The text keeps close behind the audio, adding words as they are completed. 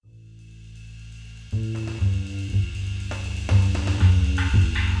Our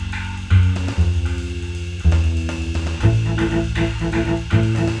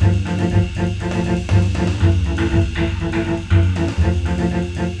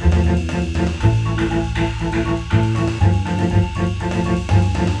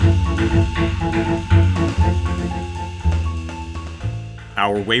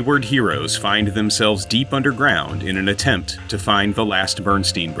wayward heroes find themselves deep underground in an attempt to find the last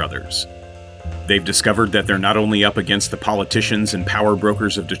Bernstein brothers. They've discovered that they're not only up against the politicians and power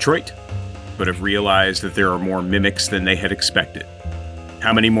brokers of Detroit, but have realized that there are more mimics than they had expected.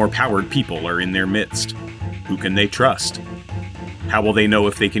 How many more powered people are in their midst? Who can they trust? How will they know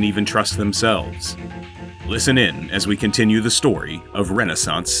if they can even trust themselves? Listen in as we continue the story of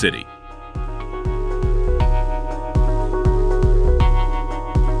Renaissance City.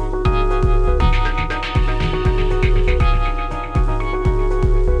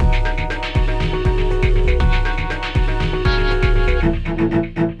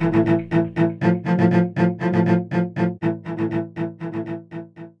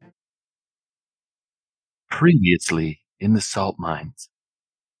 Previously in the salt mines.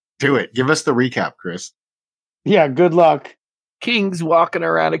 Do it. Give us the recap, Chris. Yeah, good luck. King's walking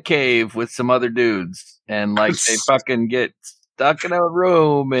around a cave with some other dudes, and like they fucking get stuck in a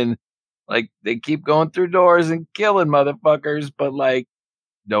room, and like they keep going through doors and killing motherfuckers, but like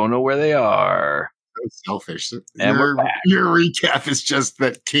don't know where they are. So selfish. And we're back. Your recap is just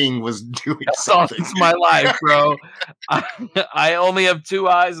that King was doing That's something. all. It's my life, bro. I only have 2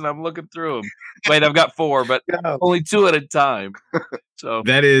 eyes, and I'm looking through them. Wait, I've got 4, but only 2 at a time. So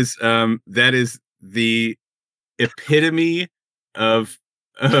that is the epitome of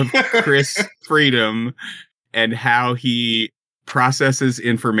Chris Freedom and how he processes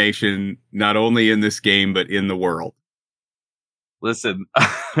information not only in this game but in the world. Listen,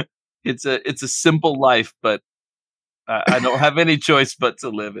 it's a simple life, but I don't have any choice but to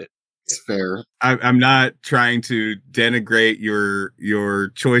live it. It's fair. I'm not trying to denigrate your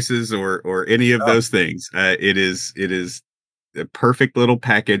choices or any of those things. It is a perfect little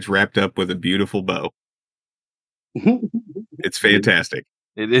package wrapped up with a beautiful bow. It's fantastic.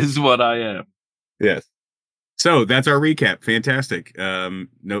 It is what I am. Yes. So that's our recap. Fantastic.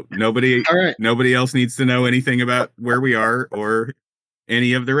 Nobody else needs to know anything about where we are or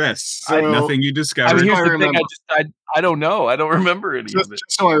any of the rest. So, nothing you discovered. I mean, here's the thing. I don't know. I don't remember any of it. Just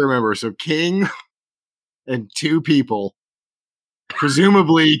so I remember. So King and 2 people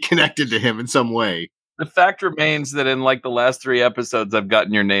presumably connected to him in some way. The fact remains that in like the last 3 episodes, I've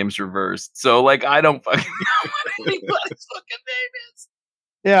gotten your names reversed. So like, I don't fucking know what anybody's fucking name is.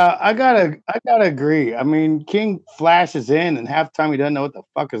 Yeah, I gotta agree. I mean, King flashes in, and half the time he doesn't know what the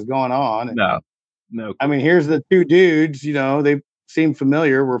fuck is going on. No. I mean, here's the 2 dudes. You know, they seem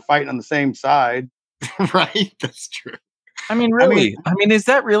familiar. We're fighting on the same side. Right? That's true. I mean, really? I mean, is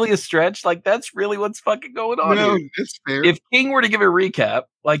that really a stretch? Like, that's really what's fucking going on No, here. it's fair. If King were to give a recap,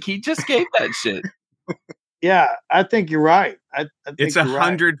 like he just gave that shit. Yeah, I think you're right. I think it's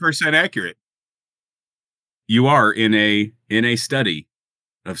 100% accurate. You are in a study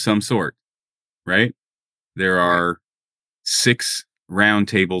of some sort, right? There are 6 round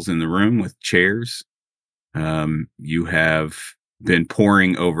tables in the room with chairs. You have been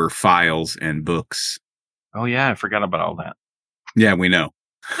poring over files and books. Oh yeah, I forgot about all that. Yeah, we know.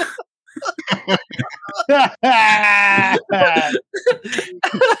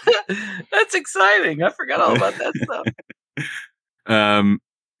 That's exciting. I forgot all about that stuff.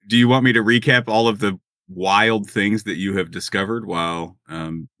 Do you want me to recap all of the wild things that you have discovered while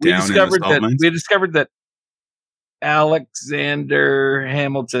we discovered that Alexander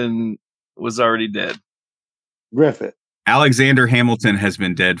Hamilton was already dead. Griffith. Alexander Hamilton has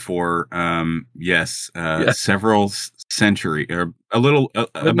been dead for several centuries, or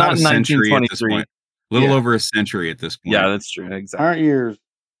about a century at this point. A little over a century at this point. Yeah, that's true. Exactly. Aren't years.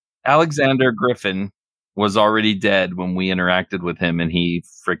 Alexander Griffin was already dead when we interacted with him, and he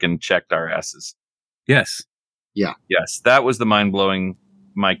freaking checked our asses. Yes. Yeah. Yes, that was the mind-blowing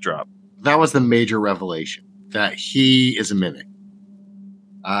mic drop. That was the major revelation, that he is a mimic.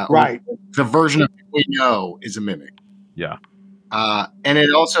 Right. The version of him we know is a mimic. Yeah. And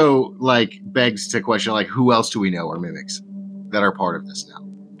it also like begs to question, like, who else do we know are mimics that are part of this now?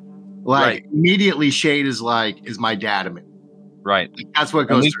 Like, immediately Shade is like, is my dad a mimic? Right. Like, that's what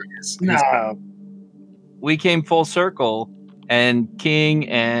goes through his. We came full circle, and King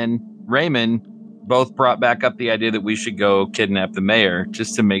and Raymond both brought back up the idea that we should go kidnap the mayor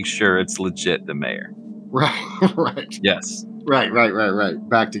just to make sure it's legit the mayor. Right. Yes. Right.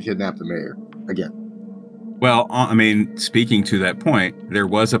 Back to kidnap the mayor again. Well, I mean, speaking to that point, there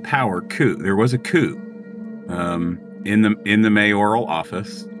was a power coup. There was a coup in the mayoral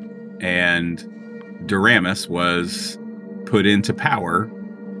office, and Doramus was put into power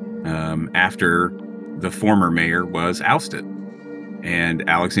after the former mayor was ousted, and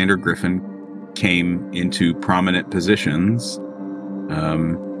Alexander Griffin came into prominent positions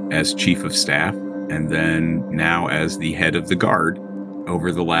as chief of staff, and then now as the head of the guard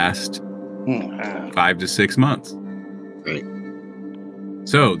over the last 5 to 6 months. Right.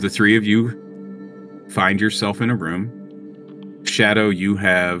 So the three of you find yourself in a room. Shadow, you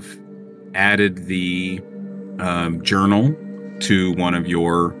have added the journal to one of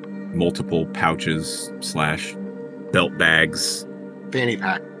your multiple pouches / belt bags. Fanny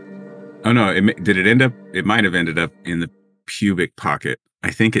pack. Oh no! Did it end up? It might have ended up in the pubic pocket.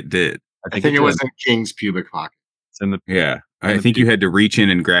 I think it did. I think it was in King's pubic pocket. It's in the Yeah, I think you had to reach in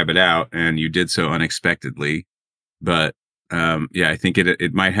and grab it out, and you did so unexpectedly. But yeah, I think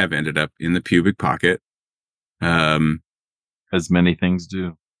it might have ended up in the pubic pocket. as many things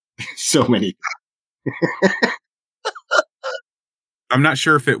do. So many. I'm not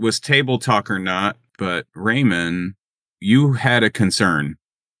sure if it was table talk or not, but Raymond, you had a concern.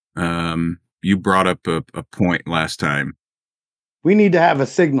 You brought up a point last time. We need to have a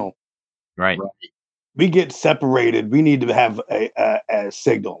signal. Right. We get separated. We need to have a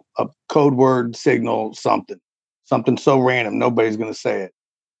signal, a code word signal, something so random nobody's going to say it.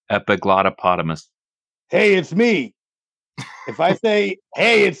 Epiglottopotamus. Hey, it's me. If I say,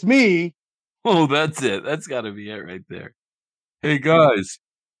 "Hey, it's me," Oh, that's it. That's got to be it right there. Hey guys,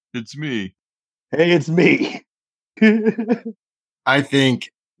 it's me. hey, it's me. I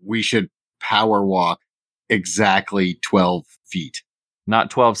think we should power walk exactly 12 feet. Not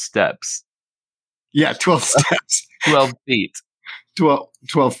 12 steps. Yeah, 12 steps. 12 feet.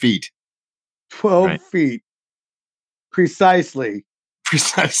 12 feet. 12 Right. feet. Precisely.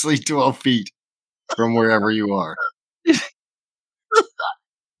 Precisely 12 feet from wherever you are.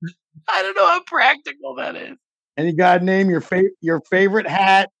 I don't know how practical that is. And you got to name your favorite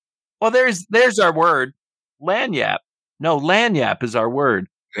hat. Well, there's our word. Lanyap. No, lanyap is our word.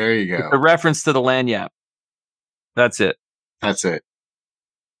 There you go. A reference to the lanyap. That's it. That's it.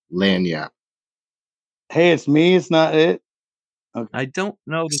 Lanyap. Hey, it's me. It's not it. I don't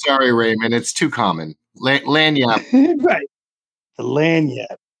know. Sorry, Raymond. It's too common. Lanyap. Right. The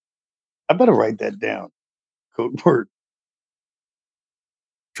lanyard. I better write that down. Code word.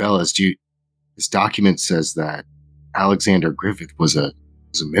 Fellas, this document says that Alexander Griffith was a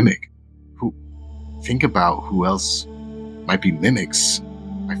mimic. Think about who else might be mimics.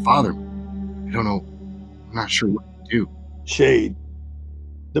 My father. I don't know. I'm not sure what to do. Shade.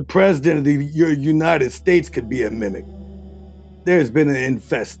 The president of the United States could be a mimic. There's been an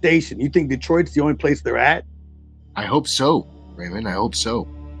infestation. You think Detroit's the only place they're at? I hope so, Raymond. I hope so.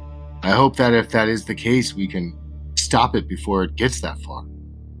 I hope that if that is the case, we can stop it before it gets that far.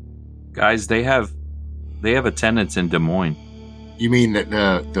 Guys, they have attendants in Des Moines. You mean that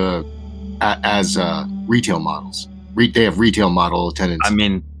as retail models? They have retail model attendants. I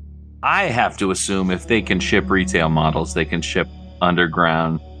mean, I have to assume if they can ship retail models, they can ship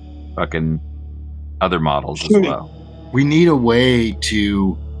underground fucking other models as well. We need a way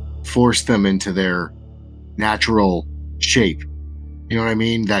to force them into their natural shape. You know what I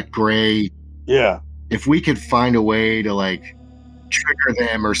mean? That gray. Yeah. If we could find a way to like trigger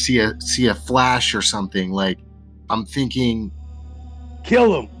them or see a flash or something, like I'm thinking,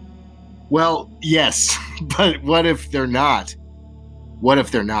 Kill them. well, yes, but what if they're not? What if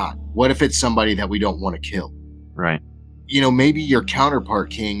they're not? What if it's somebody that we don't want to kill? Right. You know, maybe your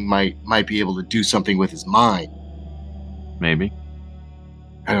counterpart King might be able to do something with his mind. Maybe.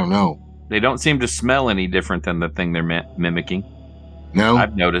 I don't know. They don't seem to smell any different than the thing they're mimicking. No?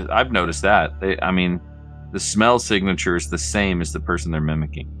 I've noticed that. The smell signature is the same as the person they're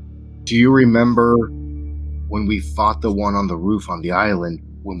mimicking. Do you remember when we fought the one on the roof on the island?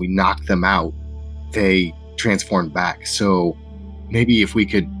 When we knocked them out, they transformed back. So maybe if we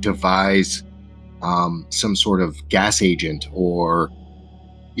could devise some sort of gas agent or,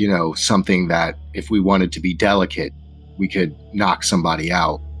 you know, something that if we wanted to be delicate, we could knock somebody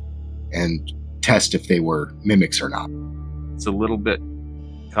out and test if they were mimics or not. It's a little bit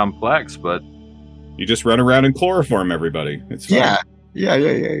complex, but You just run around and chloroform everybody. It's fine.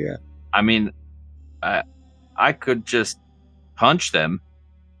 Yeah. I mean, I could just punch them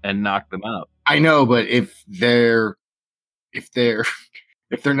and knock them out. I know, but if they're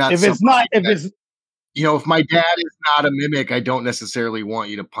not, If it's not, if it's you know, if my dad is not a mimic, I don't necessarily want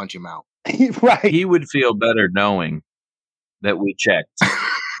you to punch him out. right. He would feel better knowing that we checked.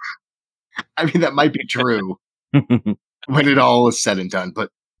 I mean, that might be true when it all is said and done,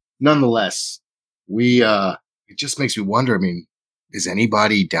 but nonetheless, it just makes me wonder. I mean, is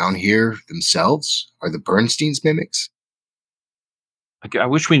anybody down here themselves? Are the Bernstein's mimics? Like, I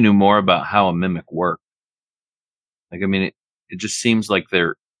wish we knew more about how a mimic works. Like, I mean, it just seems like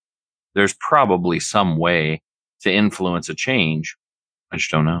there's probably some way to influence a change. I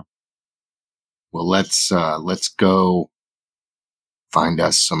just don't know. Well, let's go find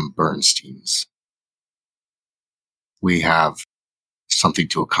us some Bernsteins. We have something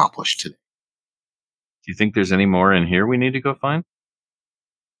to accomplish today. Do you think there's any more in here we need to go find?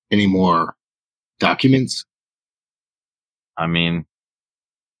 Any more documents? I mean,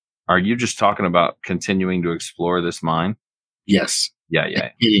 are you just talking about continuing to explore this mine? Yes. Yeah.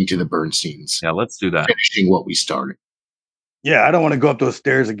 Getting to the Bernsteins. Yeah, let's do that. Finishing what we started. Yeah, I don't want to go up those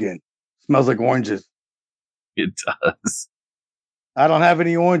stairs again. Smells like oranges. It does. I don't have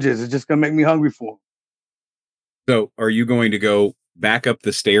any oranges. It's just going to make me hungry for them. So are you going to go back up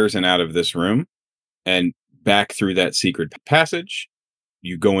the stairs and out of this room and back through that secret passage?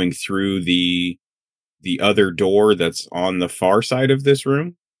 You going through the other door that's on the far side of this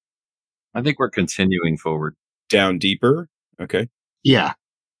room? I think we're continuing forward. Down deeper? Okay. Yeah,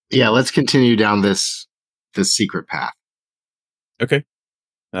 let's continue down this secret path. Okay.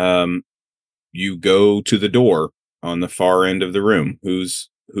 You go to the door on the far end of the room. Who's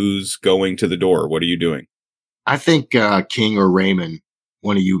going to the door? What are you doing? I think King or Raymond,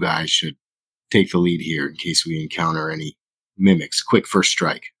 one of you guys should take the lead here in case we encounter any mimics. Quick first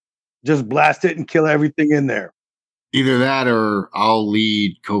strike. Just blast it and kill everything in there. Either that or I'll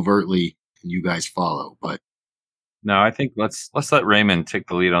lead covertly and you guys follow. But No, I think let's let Raymond take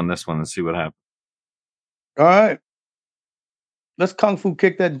the lead on this one and see what happens. All right. Let's kung fu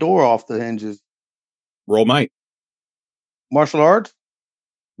kick that door off the hinges. Roll might. Martial arts?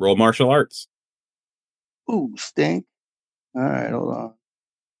 Roll martial arts. Ooh, stink. All right, hold on.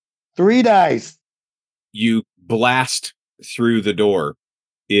 3 dice. You blast through the door.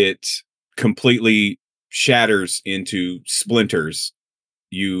 It completely shatters into splinters.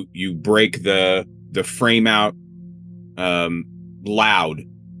 You break the frame out loud.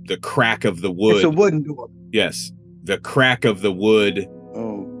 The crack of the wood. It's a wooden door. Yes. The crack of the wood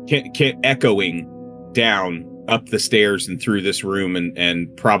echoing down up the stairs and through this room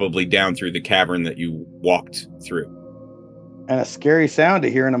and probably down through the cavern that you walked through. And a scary sound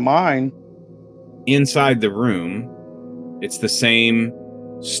to hear in a mine. Inside the room, it's the same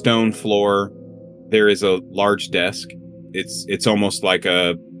stone floor. There is a large desk. It's almost like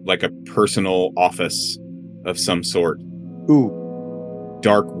a personal office of some sort. Ooh.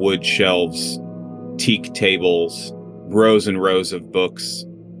 Dark wood shelves, teak tables, rows and rows of books,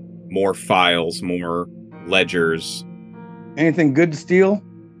 more files, more ledgers. Anything good to steal?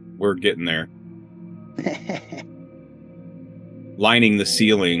 We're getting there. Lining the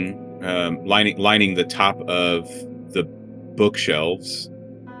ceiling, lining the top of the bookshelves,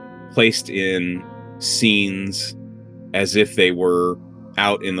 placed in scenes as if they were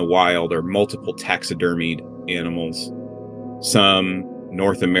out in the wild, or multiple taxidermied animals. Some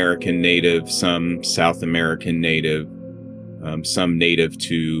North American native, some South American native, some native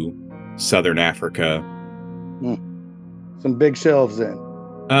to Southern Africa. Some big shelves then.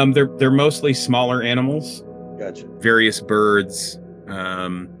 They're mostly smaller animals. Gotcha. Various birds,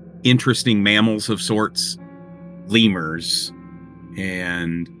 interesting mammals of sorts, lemurs,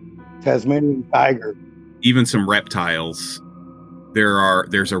 and Tasmanian tiger. Even some reptiles.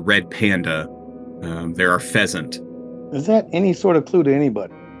 There's a red panda. There are pheasant. Is that any sort of clue to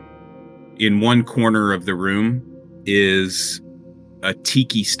anybody? In one corner of the room is a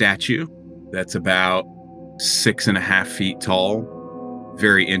tiki statue that's about 6.5 feet tall,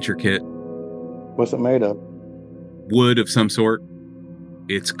 very intricate. What's it made of? Wood of some sort.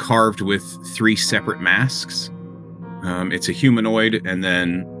 It's carved with 3 separate masks. It's a humanoid, and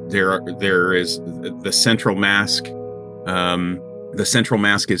then there is the central mask. The central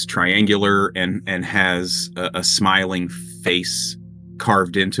mask is triangular and has a smiling face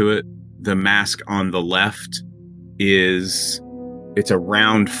carved into it. The mask on the left it's a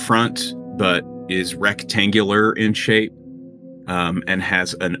round front, but is rectangular in shape, and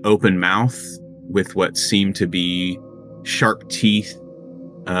has an open mouth with what seem to be sharp teeth,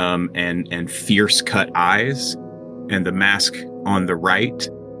 and fierce cut eyes. And the mask on the right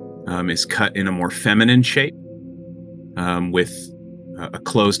is cut in a more feminine shape, with a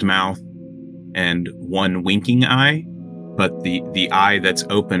closed mouth and one winking eye, but the eye that's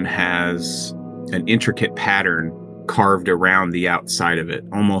open has an intricate pattern carved around the outside of it,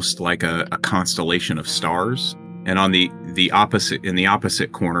 almost like a constellation of stars. And on the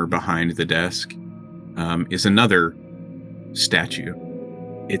opposite corner behind the desk is another statue.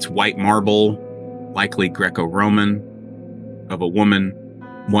 It's white marble, likely Greco-Roman, of a woman,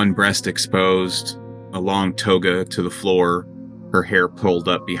 one breast exposed, a long toga to the floor, her hair pulled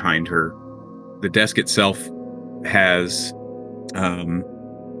up behind her. The desk itself has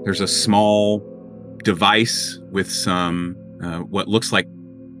there's a small device with some what looks like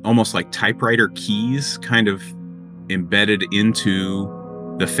almost like typewriter keys kind of embedded into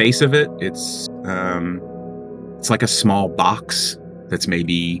the face of it. It's like a small box that's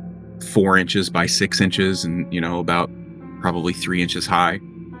maybe 4 inches by 6 inches and, about probably 3 inches high.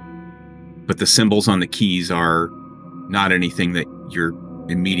 But the symbols on the keys are not anything that you're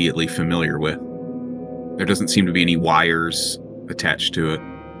immediately familiar with. There doesn't seem to be any wires attached to it.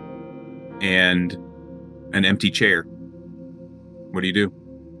 And an empty chair. What do you do?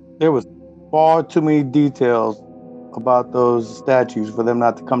 There was far too many details about those statues for them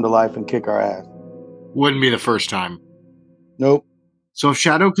not to come to life and kick our ass. Wouldn't be the first time. Nope. So if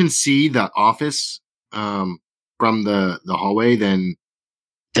Shadow can see the office from the hallway, then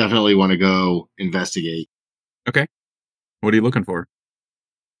definitely want to go investigate. Okay. What are you looking for?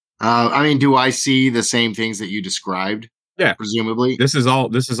 Do I see the same things that you described? Yeah. Presumably. This is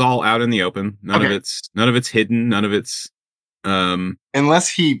all out in the open. None of it's hidden. None of it's unless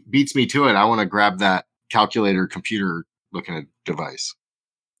he beats me to it, I want to grab that calculator computer looking device.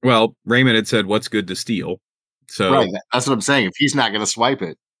 Well, Raymond had said, "What's good to steal?" So right, that's what I'm saying. If he's not going to swipe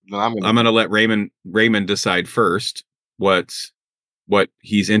it, then I'm going to let Raymond decide first what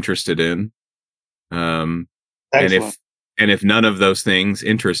he's interested in. And if none of those things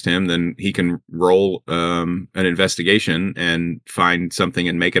interest him, then he can roll an investigation and find something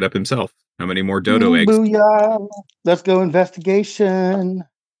and make it up himself. How many more dodo eggs? Booyah. Let's go investigation.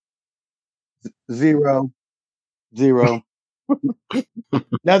 0.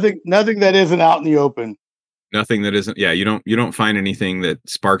 Nothing that isn't out in the open. Nothing that isn't. Yeah, you don't find anything that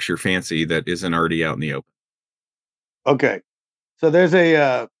sparks your fancy that isn't already out in the open. Okay, so there's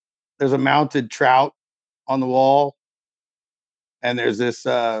a mounted trout on the wall, and there's this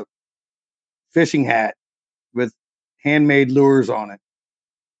fishing hat with handmade lures on it.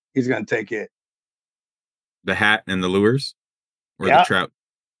 He's gonna take it. The hat and the lures, or the trout?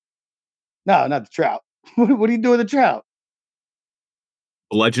 No, not the trout. What do you do with the trout?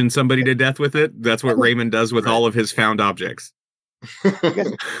 Bludgeon somebody to death with it. That's what Raymond does with all of his found objects.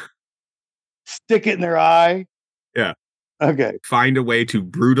 Stick it in their eye. Yeah. Okay. Find a way to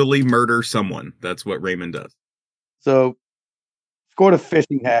brutally murder someone. That's what Raymond does. So, scored a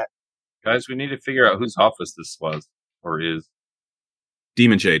fishing hat. Guys, we need to figure out whose office this was or is.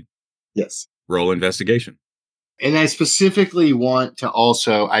 Demon Shade. Yes. Roll investigation. And I specifically want to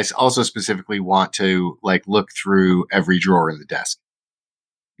look through every drawer in the desk.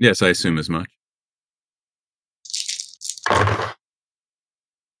 Yes, I assume as much.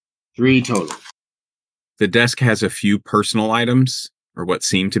 3 total. The desk has a few personal items, or what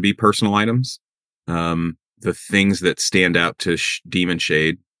seem to be personal items. The things that stand out to Demon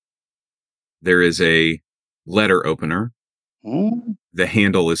Shade. There is a letter opener. The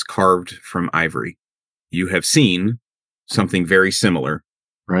handle is carved from ivory. You have seen something very similar,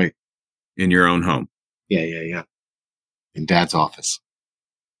 right, in your own home. Yeah. In Dad's office.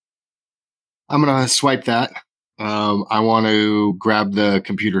 I'm gonna swipe that. I want to grab the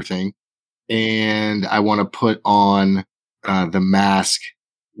computer thing, and I want to put on the mask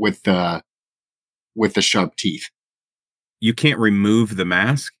with the sharp teeth. You can't remove the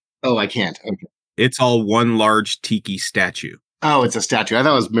mask. Oh, I can't. Okay. It's all one large tiki statue. Oh, it's a statue. I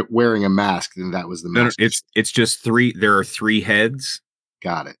thought I was wearing a mask, and that was the mask. No, it's just 3. There are 3 heads.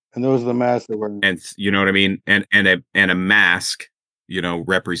 Got it. And those are the masks that were. And you know what I mean. And a mask,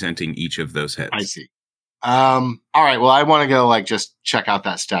 representing each of those heads. I see. All right. Well, I want to go just check out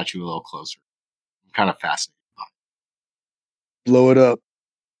that statue a little closer. I'm kind of fascinated by it. Blow it up.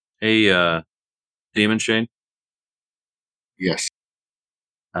 Hey, Demon Shade. Yes.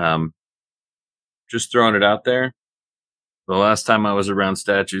 Just throwing it out there. The last time I was around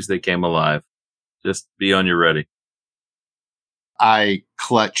statues, they came alive. Just be on your ready. I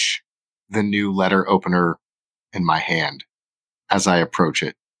clutch the new letter opener in my hand as I approach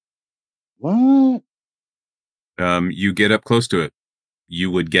it. What? You get up close to it. You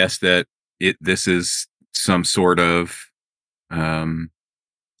would guess that this is some sort of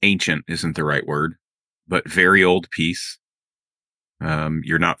ancient isn't the right word, but very old piece.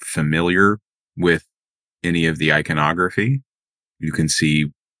 You're not familiar with any of the iconography. You can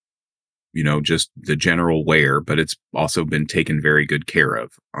see, just the general wear, but it's also been taken very good care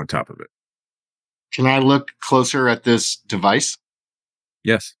of on top of it. Can I look closer at this device?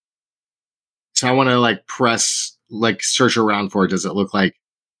 Yes. So I want to press, search around for it. Does it look like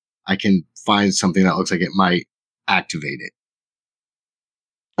I can find something that looks like it might activate it?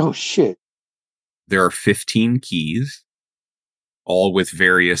 Oh shit! There are 15 keys, all with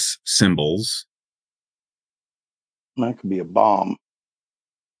various symbols. That could be a bomb.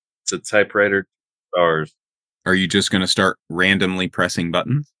 It's a typewriter. Stars. Are you just going to start randomly pressing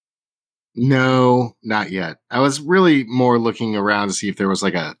buttons? No, not yet. I was really more looking around to see if there was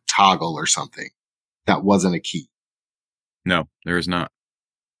a toggle or something that wasn't a key. No, there is not.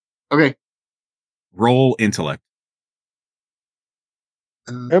 Okay. Roll intellect.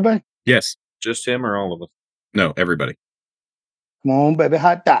 Everybody, Yes. Just him or all of us? No, everybody. come on, baby,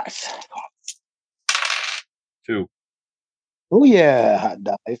 hot dice. 2. Oh yeah, hot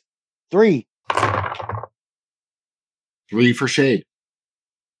dice. 3. 3 for Shade.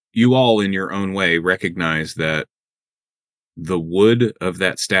 You all, in your own way, recognize that the wood of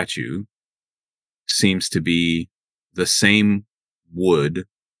that statue seems to be the same wood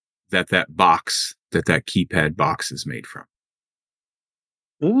that box, that keypad box is made from.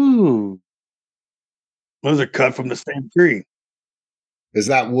 Ooh, those are cut from the same tree. Is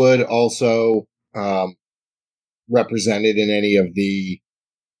that wood also represented in any of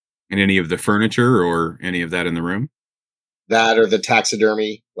the furniture or any of that in the room? that or the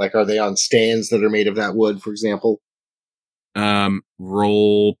taxidermy? Are they on stands that are made of that wood, for example?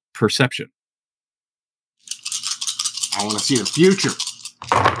 Roll perception. I want to see the future.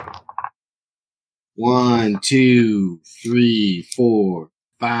 1, 2, 3, 4,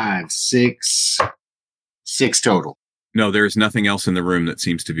 5, 6. 6 total. No, there's nothing else in the room that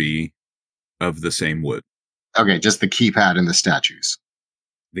seems to be of the same wood. Okay, just the keypad and the statues.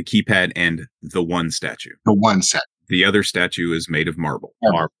 The keypad and the one statue. The one set. The other statue is made of marble.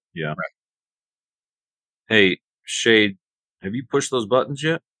 Marble. Yeah. Right. Hey, Shade, have you pushed those buttons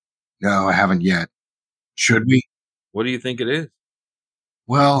yet? No, I haven't yet. Should we? What do you think it is?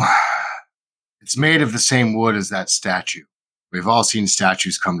 Well, it's made of the same wood as that statue. We've all seen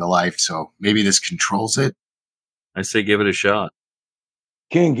statues come to life, so maybe this controls it. I say give it a shot.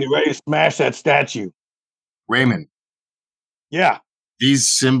 King, get ready to smash that statue. Raymond, Yeah. these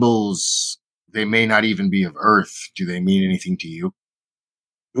symbols, they may not even be of Earth. Do they mean anything to you?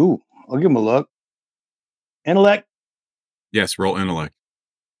 Ooh, I'll give him a look. Intellect. Yes, roll intellect.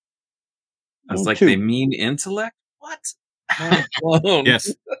 It's like 2. they mean intellect? What?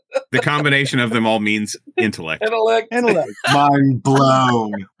 Yes. The combination of them all means intellect. Intellect. Mind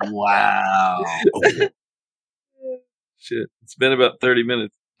blown. Wow. Shit. It's been about 30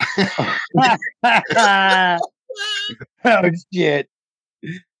 minutes. Oh shit.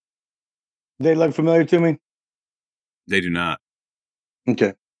 They look familiar to me? They do not.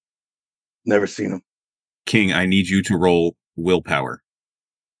 Okay. Never seen them. King, I need you to roll willpower.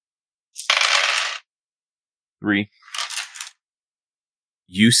 3.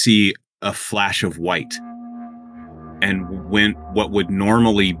 You see a flash of white. And when what would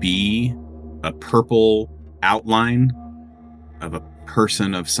normally be a purple outline of a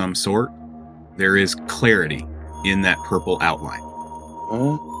person of some sort, there is clarity in that purple outline.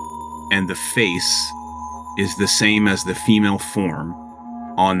 And the face is the same as the female form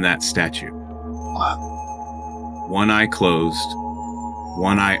on that statue. Wow. One eye closed,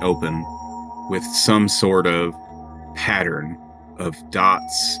 one eye open, with some sort of pattern of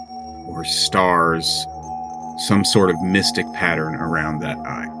dots or stars, some sort of mystic pattern around that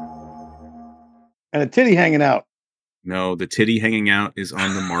eye. And a titty hanging out. No, the titty hanging out is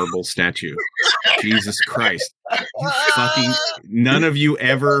on the marble statue. Jesus Christ. You fucking, none of you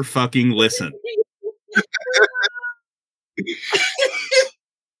ever fucking listen.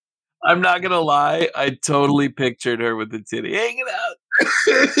 I'm not gonna lie, I totally pictured her with the titty hanging out.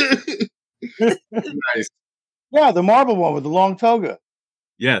 Nice. Yeah, the marble one with the long toga.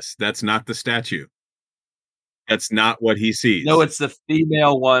 Yes, that's not the statue. That's not what he sees. No, it's the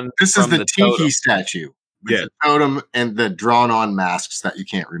female one. This is from the Tiki totem. statue. With Yeah. the totem and the drawn-on masks that you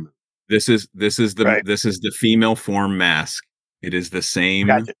can't remove. This is the Right. this is the female form mask. It is the same.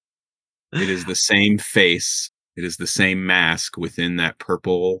 Gotcha. It is the same face. It is the same mask within that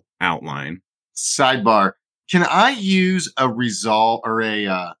purple outline. Sidebar: can I use a resolve or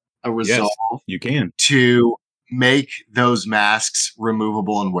a resolve You can. to make those masks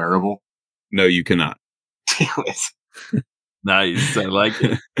removable and wearable? No, you cannot. Damn it. Nice. I like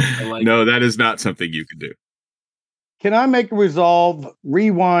it. I like No, that is not something you can do. Can I make a resolve,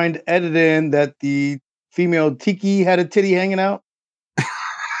 rewind, edit in that the female Tiki had a titty hanging out?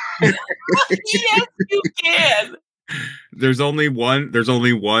 Yes, you can. There's only one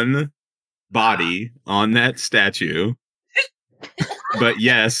body on that statue. But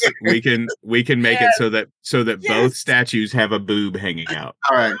yes, we can make it so that both statues have a boob hanging out.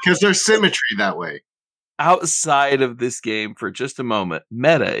 All right, because there's symmetry that way. Outside of this game for just a moment,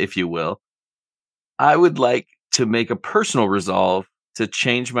 meta, if you will, I would like to make a personal resolve to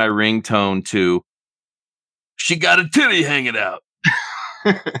change my ringtone to "She got a titty hanging out,"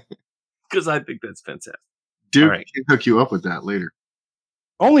 because I think that's fantastic. Dude, can hook you up with that later.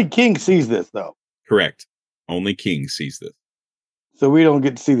 Only King sees this, though. Correct. Only King sees this. So we don't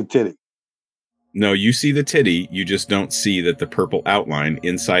get to see the titty. No, you see the titty. You just don't see that the purple outline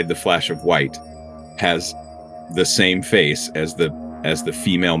inside the flash of white has the same face as the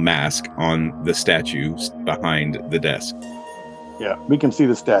female mask on the statue behind the desk. Yeah, we can see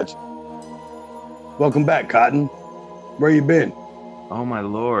the statue. Welcome back, Cotton. Where you been? Oh my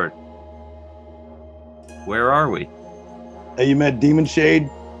lord. Where are we? Hey, you met Demon Shade?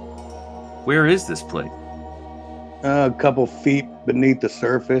 Where is this place? A couple feet beneath the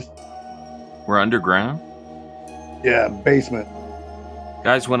surface. We're underground? Yeah, basement.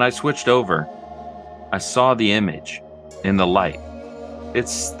 Guys, when I switched over, I saw the image in the light.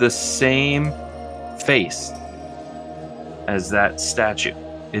 It's the same face as that statue.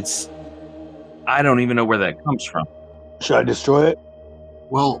 I don't even know where that comes from. Should I destroy it?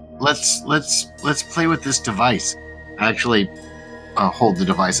 Well, let's play with this device. Actually, hold the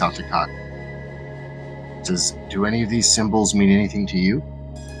device out to Cotton. Do any of these symbols mean anything to you?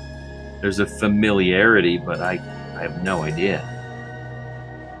 There's a familiarity, but I have no idea.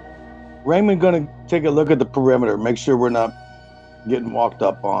 Raymond gonna take a look at the perimeter, make sure we're not getting walked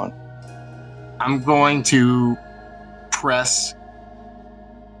up on. I'm going to press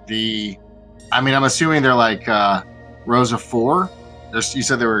I'm assuming they're like rows of 4. You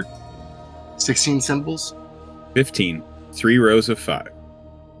said there were 16 symbols? 15. 3 rows of 5.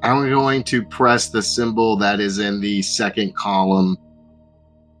 I'm going to press the symbol that is in the second column,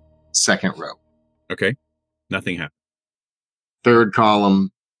 second row. Okay. Nothing happened. Third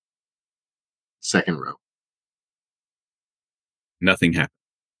column, second row. Nothing happened.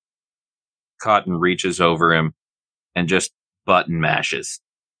 Cotton reaches over him and just button mashes.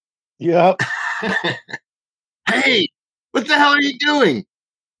 Yep. Hey, what the hell are you doing?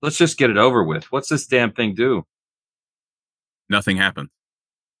 Let's just get it over with. What's this damn thing do? Nothing happened.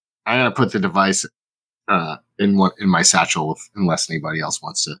 I'm gonna put the device in my satchel unless anybody else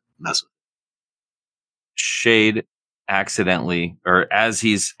wants to mess with it. Shade accidentally, or as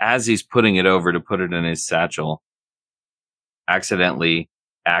he's putting it over to put it in his satchel, accidentally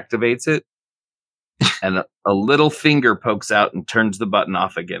activates it, and a little finger pokes out and turns the button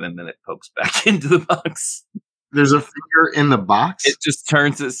off again, and then it pokes back into the box. There's a finger in the box? It just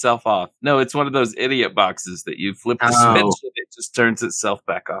turns itself off. No, it's one of those idiot boxes that you flip the switch and it just turns itself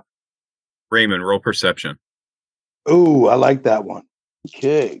back off. Raymond, roll perception. Ooh, I like that one.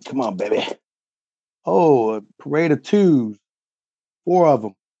 Okay, come on, baby. Oh, a parade of 2s. 4 of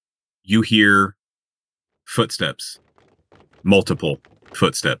them. You hear footsteps. Multiple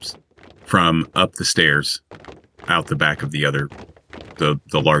footsteps from up the stairs, out the back of the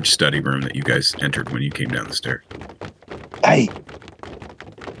large study room that you guys entered when you came down the stairs. Hey,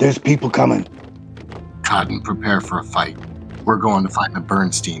 there's people coming. Cotton, prepare for a fight. We're going to find the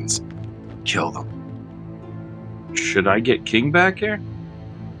Bernsteins. Kill them. Should I get King back here?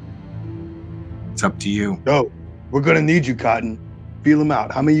 It's up to you. No, we're gonna need you, Cotton. Feel him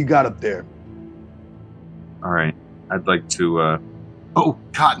out. How many you got up there? All right. I'd like to... Oh,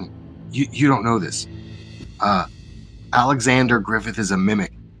 Cotton, you don't know this. Alexander Griffith is a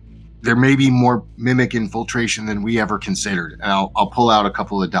mimic. There may be more mimic infiltration than we ever considered. And I'll pull out a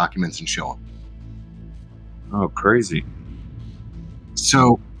couple of documents and show him. Oh, crazy.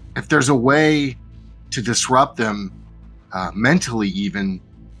 So if there's a way to disrupt them mentally even,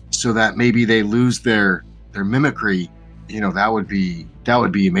 so that maybe they lose their mimicry, that would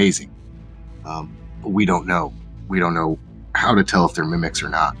be amazing. But we don't know. We don't know how to tell if they're mimics or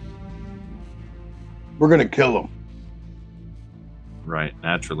not. We're gonna kill them. Right,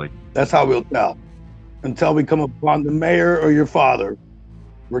 naturally. That's how we'll tell. Until we come upon the mayor or your father,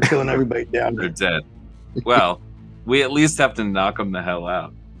 we're killing everybody down They're there. dead. Well, we at least have to knock them the hell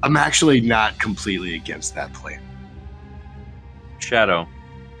out. I'm actually not completely against that plan. Shadow,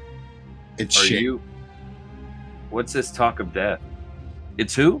 It's are Shade. you... What's this talk of death?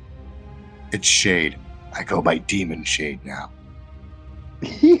 It's who? It's Shade. I go by Demon Shade now.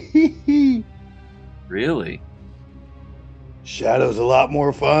 Really? Shadow's a lot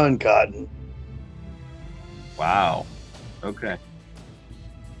more fun, Cotton. Wow. Okay.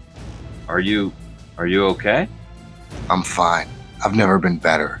 Are you okay? I'm fine. I've never been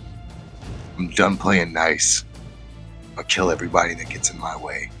better. I'm done playing nice. I'll kill everybody that gets in my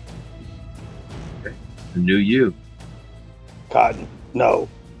way. The new you. Cotton, no.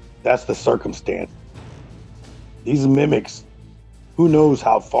 That's the circumstance. These mimics, who knows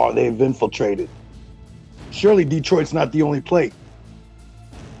how far they've infiltrated. Surely Detroit's not the only place.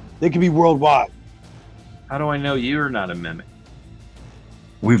 They could be worldwide. How do I know you're not a mimic?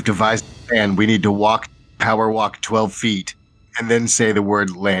 We've devised a plan. We need to power walk 12 feet, and then say the word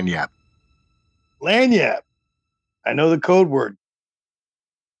lanyap. Lanyap. I know the code word.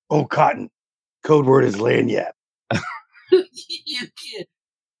 Oh, Cotton. Code word is lanyap. You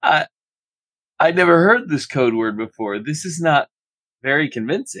can't. I never heard this code word before. This is not very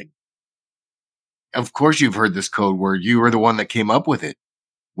convincing. Of course you've heard this code word. You were the one that came up with it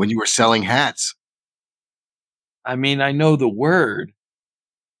when you were selling hats. I mean, I know the word,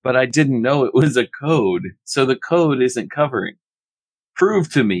 but I didn't know it was a code. So the code isn't covering.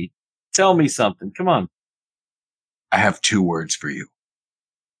 Prove to me. Tell me something. Come on. I have 2 words for you.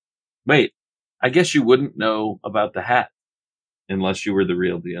 Wait, I guess you wouldn't know about the hat unless you were the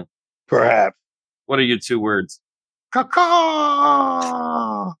real deal. Perhaps. What are your 2 words?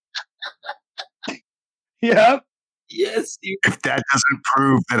 Caw-caw! Yep. Yes, you. If that doesn't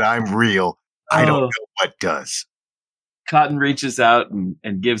prove that I'm real, I don't know what does. Cotton reaches out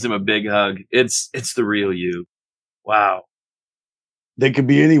and gives him a big hug. It's the real you. Wow. They could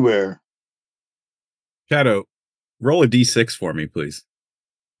be anywhere. Shadow, roll a d6 for me, please.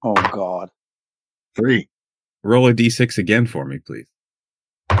 Oh, God. 3, Roll a d6 again for me, please.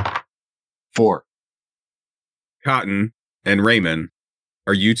 4. Cotton and Raymond,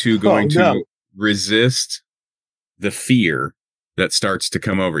 are you two going to resist the fear that starts to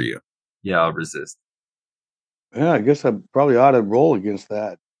come over you? Yeah, I'll resist. Yeah, I guess I probably ought to roll against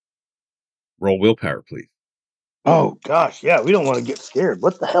that. Roll willpower, please. Oh, gosh. Yeah, we don't want to get scared.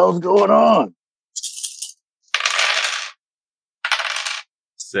 What the hell's going on?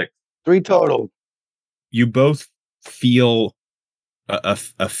 6. 3 total. You both feel a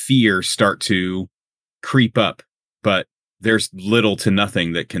fear start to creep up, but there's little to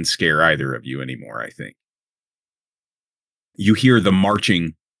nothing that can scare either of you anymore, I think. You hear the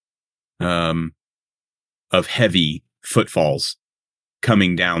marching of heavy footfalls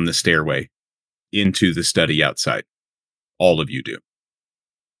coming down the stairway into the study outside. All of you do.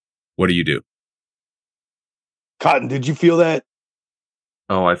 What do you do? Cotton, did you feel that?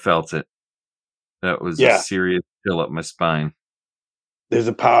 Oh, I felt it. That was Yeah. a serious chill up my spine. There's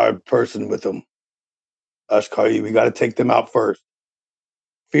a powered person with them. Ashkari, we got to take them out first.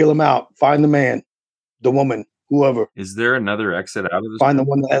 Feel them out. Find the man, the woman, whoever. Is there another exit out of this? Find the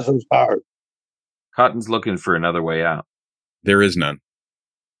one that has those powers. Cotton's looking for another way out. There is none.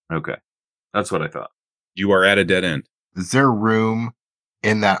 Okay. That's what I thought. You are at a dead end. Is there room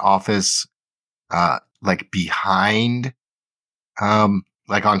in that office, like behind,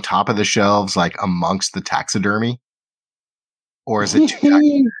 like on top of the shelves, like amongst the taxidermy? Or is it too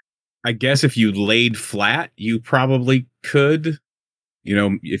tight? I guess if you laid flat, you probably could. You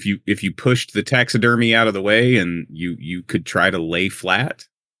know, if you pushed the taxidermy out of the way and you could try to lay flat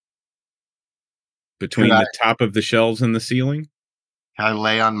between the top of the shelves and the ceiling. Can I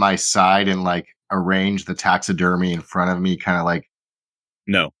lay on my side and like arrange the taxidermy in front of me, kind of like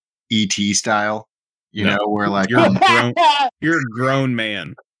No. ET style? You know, where like you're a grown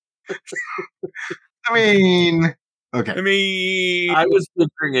man. I mean, okay. I was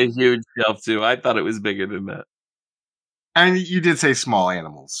picturing a huge shelf too. I thought it was bigger than that. And you did say small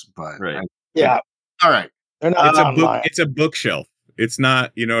animals, but Right. Yeah. All right. They're not online. It's a bookshelf. It's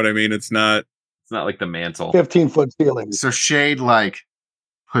not, you know what I mean? It's not like the mantle. 15-foot ceiling. So Shade like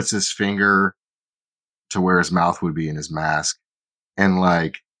puts his finger to where his mouth would be in his mask and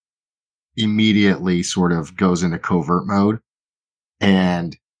like immediately sort of goes into covert mode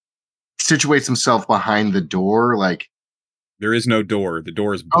and situates himself behind the door. Like there is no door. The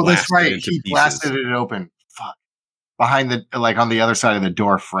door is blasted. Oh, that's right. Into He pieces. blasted it open. Fuck. Behind the, like on the other side of the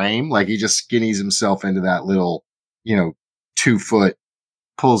door frame. Like he just skinnies himself into that little, 2 foot,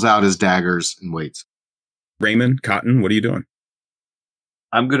 pulls out his daggers and waits. Raymond, Cotton, what are you doing?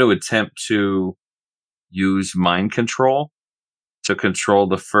 I'm going to attempt to use mind control to control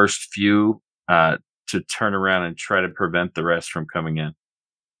the first few to turn around and try to prevent the rest from coming in.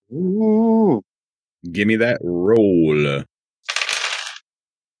 Ooh. Give me that roll.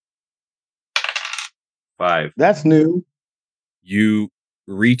 5. That's new. You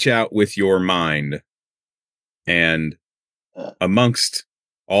reach out with your mind, and amongst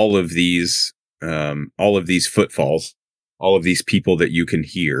all of these footfalls, all of these people that you can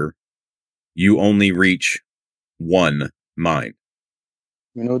hear, you only reach one mind.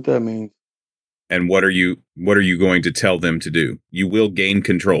 You know what that means? And what are you going to tell them to do? You will gain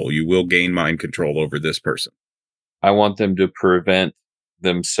control. You will gain mind control over this person. I want them to prevent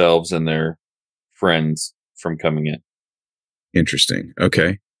themselves and their friends from coming in. Interesting.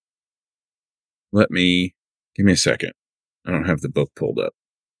 Okay. Give me a second. I don't have the book pulled up.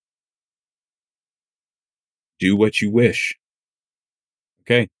 Do what you wish.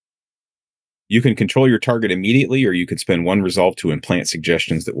 Okay. You can control your target immediately, or you could spend one resolve to implant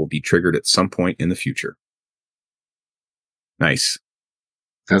suggestions that will be triggered at some point in the future. Nice.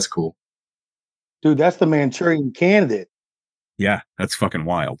 That's cool. Dude, that's the Manchurian Candidate. Yeah, that's fucking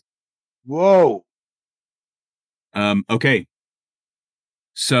wild. Whoa. Okay.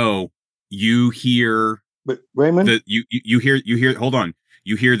 So you hear But Raymond? you hear hold on.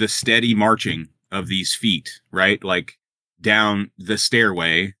 You hear the steady marching of these feet, right? Like down the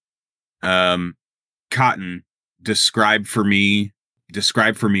stairway. Cotton, describe for me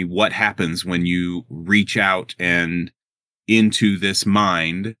what happens when you reach out and into this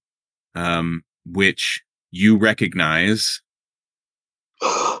mind, which you recognize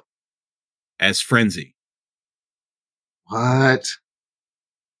as frenzy. What?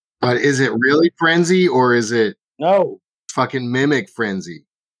 But is it really frenzy or is it No. fucking mimic frenzy?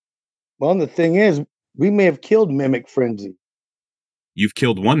 Well, the thing is, we may have killed Mimic Frenzy. You've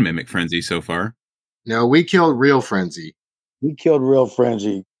killed one mimic frenzy so far. No, we killed real frenzy. We killed real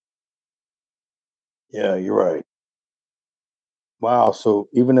Frenzy. Yeah, you're right. Wow, so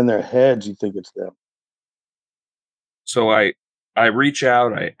even in their heads, you think it's them. So I reach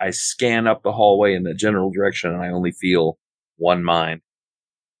out, I scan up the hallway in the general direction, and I only feel one mind.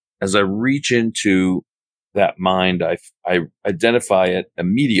 As I reach into that mind, I identify it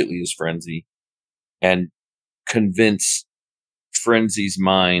immediately as Frenzy and convince Frenzy's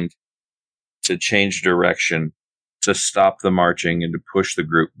mind to change direction, to stop the marching and to push the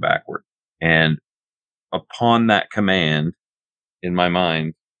group backward. And upon that command in my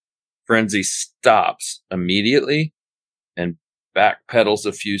mind, Frenzy stops immediately and backpedals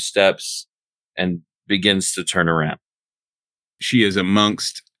a few steps and begins to turn around. She is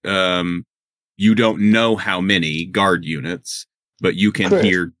amongst, you don't know how many guard units, but you can Chris.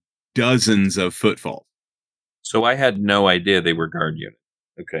 hear dozens of footfalls. So I had no idea they were guard units.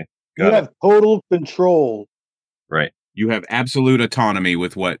 Okay. You Got it. have total control. Right. You have absolute autonomy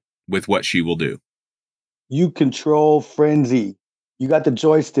with what she will do. You control Frenzy. You got the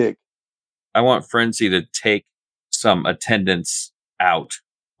joystick. I want Frenzy to take some attendants out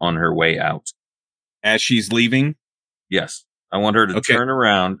on her way out. As she's leaving, Yes. I want her to Okay. turn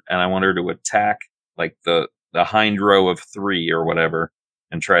around and I want her to attack like the hind row of 3 or whatever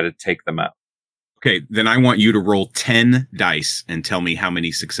and try to take them out. okay, then I want you to roll 10 dice and tell me how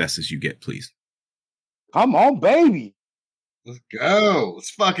many successes you get, please. Come on, baby. Let's go.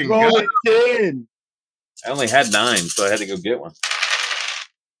 Let's fucking Roll go. it 10. I only had 9, so I had to go get one.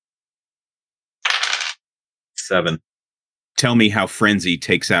 7. Tell me how Frenzy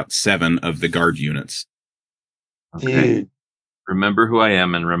takes out 7 of the guard units. Okay. Dude. Remember who I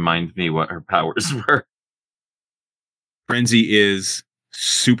am and remind me what her powers were. Frenzy is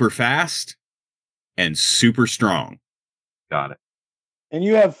super fast and super strong. Got it. And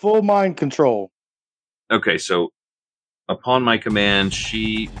you have full mind control. Okay, so upon my command,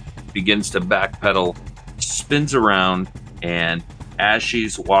 she begins to backpedal, spins around, and as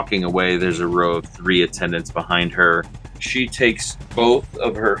she's walking away, there's a row of 3 attendants behind her. She takes both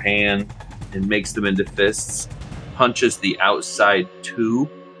of her hands and makes them into fists, punches the outside tube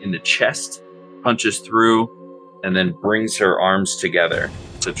in the chest, punches through, and then brings her arms together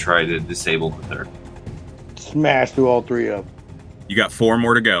to try to disable the third. Smash through all 3 of them. You got 4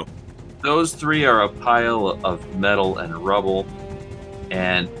 more to go. Those 3 are a pile of metal and rubble,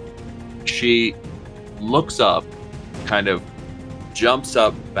 and she looks up, kind of jumps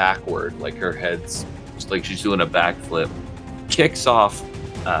up backward, like her head's just like she's doing a backflip, kicks off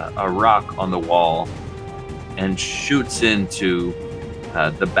a rock on the wall, and shoots into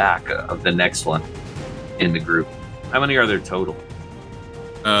the back of the next one in the group. How many are there total?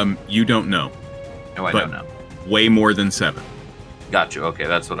 You don't know. No, I But- don't know. Way more than 7. Got you. Okay,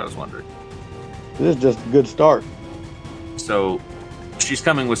 that's what I was wondering. This is just a good start. So she's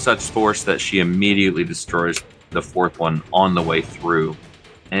coming with such force that she immediately destroys the 4th one on the way through.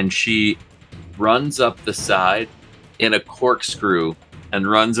 And she runs up the side in a corkscrew and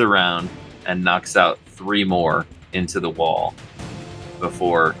runs around and knocks out 3 more into the wall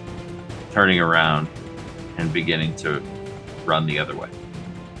before turning around and beginning to run the other way.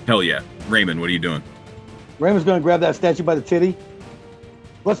 Hell yeah. Raymond, what are you doing? Raymond's going to grab that statue by the titty.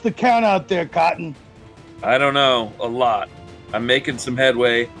 What's the count out there, Cotton? I don't know, a lot. I'm making some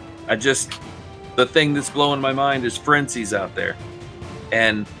headway. I just the thing that's blowing my mind is Frenzy's out there.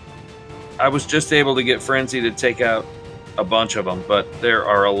 And I was just able to get Frenzy to take out a bunch of them, but there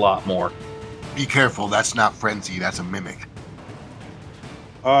are a lot more. Be careful, that's not Frenzy, that's a mimic.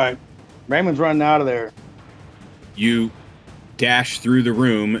 All right. Raymond's running out of there. You dash through the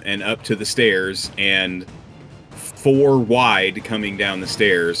room and up to the stairs, and 4 wide coming down the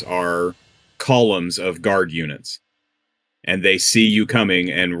stairs are columns of guard units. And they see you coming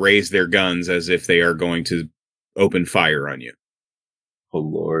and raise their guns as if they are going to open fire on you. Oh,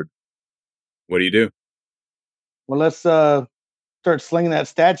 Lord. What do you do? Well, let's start slinging that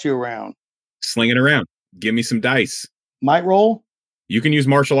statue around. Sling it around. Give me some dice. Might roll? You can use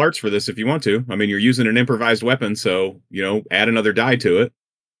martial arts for this if you want to. I mean, you're using an improvised weapon, so, add another die to it.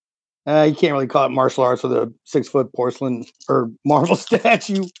 You can't really call it martial arts with a 6-foot porcelain or marble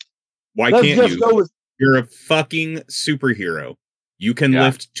statue. Why can't you? You're a fucking superhero. You can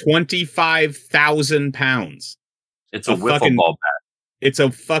lift 25,000 pounds. It's a wiffle ball bat. It's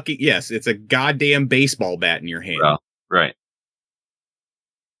a fucking, yes, it's a goddamn baseball bat in your hand. Oh, right.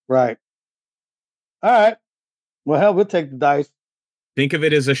 Right. All right. Well, hell, we'll take the dice. Think of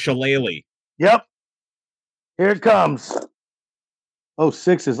it as a shillelagh. Yep. Here it comes. Oh,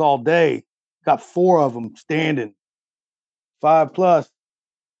 6s all day. Got 4 of them standing. 5 plus.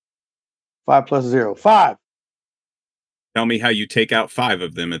 5 plus 0. 5. Tell me how you take out 5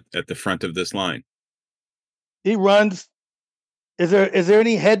 of them at the front of this line. He runs. Is there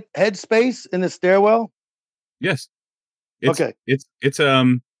any head space in the stairwell? Yes. Okay. It's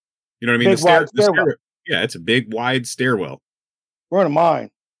you know what I mean? Big, stairwell. Yeah, it's a big, wide stairwell. We're in a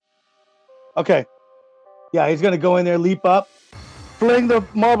mine. Okay. Yeah, he's gonna go in there, leap up, fling the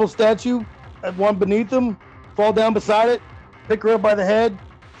marble statue at one beneath him, fall down beside it, pick her up by the head,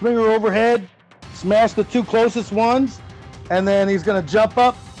 swing her overhead, smash the 2 closest ones, and then he's gonna jump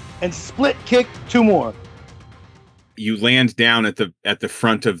up and split kick 2 more. You land down at the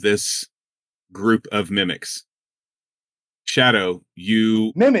front of this group of mimics. Shadow,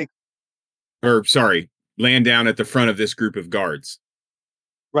 you land down at the front of this group of guards.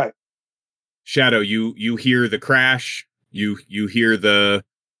 Right. Shadow, you hear the crash, you hear the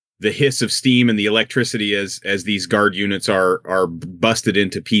hiss of steam and the electricity as these guard units are busted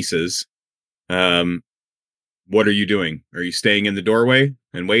into pieces. What are you doing? Are you staying in the doorway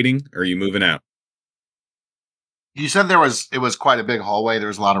and waiting, or are you moving out? You said it was quite a big hallway, there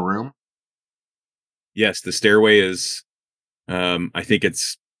was a lot of room? Yes, the stairway is I think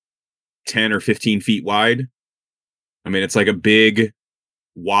it's 10 or 15 feet wide. I mean, it's like a big,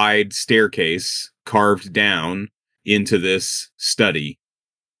 wide staircase carved down into this study.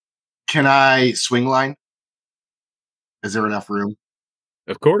 Can I swing line? Is there enough room?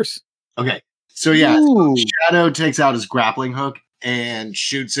 Of course. Okay. So yeah, Shadow takes out his grappling hook and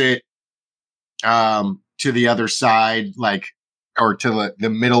shoots it to the other side, or to the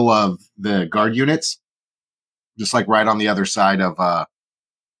middle of the guard units. Just like right on the other side of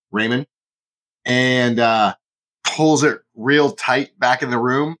Raymond. And pulls it real tight back in the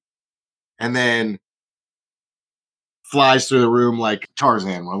room. And then flies through the room like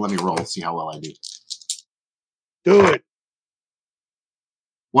Tarzan. Well, let me roll, see how well I do. Do it.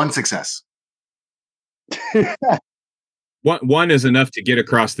 1 success. One is enough to get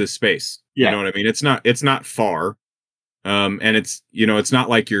across this space. Yeah. You know what I mean? It's not far. And it's not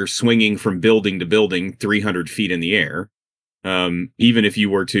like you're swinging from building to building 300 feet in the air. Even if you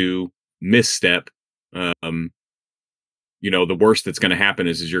were to misstep, the worst that's going to happen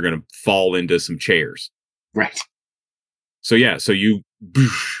is you're going to fall into some chairs. Right. So yeah, you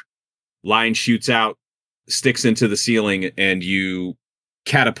line shoots out, sticks into the ceiling, and you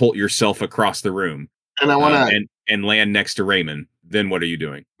catapult yourself across the room. And I want to and land next to Raymond. Then what are you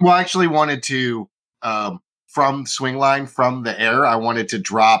doing? Well, I actually wanted to from swing line from the air. I wanted to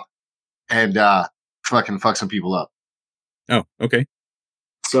drop and fucking fuck some people up. Oh, okay.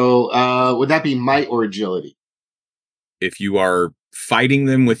 So would that be might or agility? If you are fighting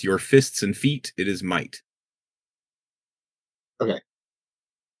them with your fists and feet, it is might. Okay.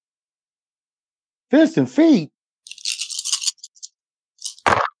 Fists and feet.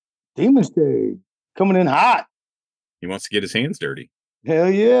 Demon Shade coming in hot. He wants to get his hands dirty. Hell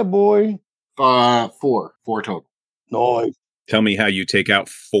yeah, boy. 4 total. Nice. Tell me how you take out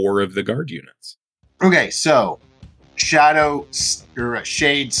 4 of the guard units. Okay, so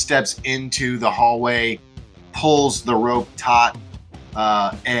Shade steps into the hallway, pulls the rope taut,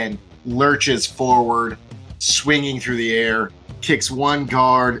 and lurches forward, swinging through the air, kicks one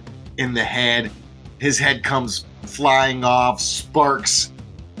guard in the head. His head comes flying off, sparks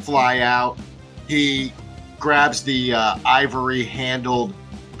fly out. He grabs the ivory-handled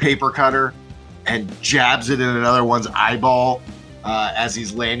paper cutter and jabs it in another one's eyeball as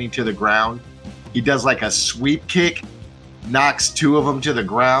he's landing to the ground. He does like a sweep kick, knocks 2 of them to the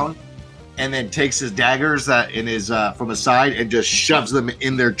ground, and then takes his daggers that in his from his side and just shoves them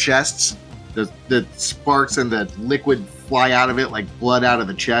in their chests. The sparks and the liquid fly out of it like blood out of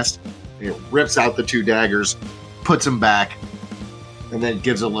the chest. It rips out the 2 daggers, puts them back, and then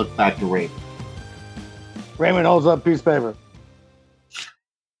gives a look back to Raymond. Raymond holds up a piece of paper.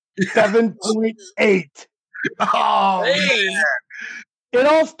 7.8. Oh, Hey. man. It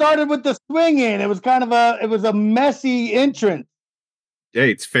all started with the swinging. It was kind of a messy entrance.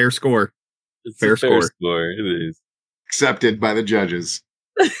 Hey, it's fair score. It's Fair a fair score. score. It is. Accepted by the judges.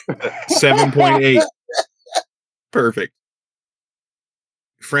 7.8. Perfect.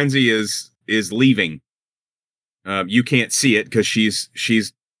 Frenzy is leaving. You can't see it because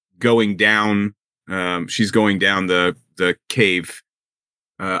she's going down. She's going down the cave.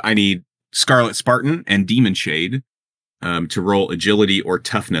 I need Scarlet Spartan and Demon Shade to roll agility or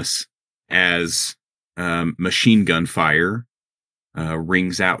toughness as machine gun fire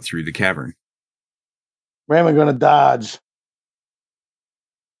rings out through the cavern. Raymond gonna dodge.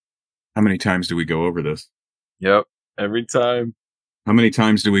 How many times do we go over this? Yep. Every time. How many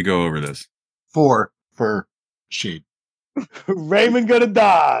times do we go over this? 4 for Shade. Raymond gonna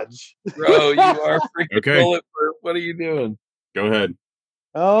dodge. Bro, you are freaking Okay. bulletproof. What are you doing? Go ahead.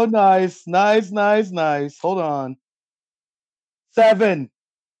 Oh, nice. Hold on. 7.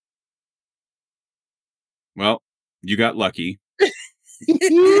 Well, you got lucky.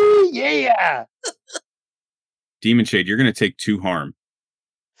 Yeah. Demon Shade, you're going to take 2 harm.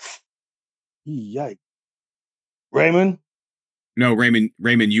 Yikes. Raymond. No, Raymond,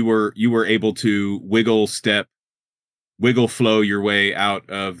 you were able to wiggle flow your way out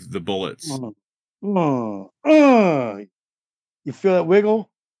of the bullets. You feel that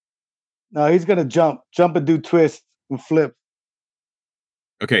wiggle? No, he's gonna jump and do twists and flip.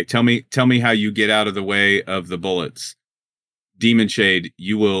 Okay, tell me how you get out of the way of the bullets. Demon Shade,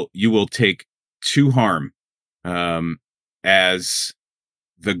 you will take 2 harm as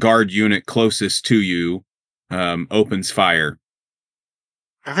the guard unit closest to you opens fire.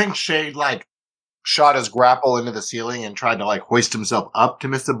 I think Shade like shot his grapple into the ceiling and tried to like hoist himself up to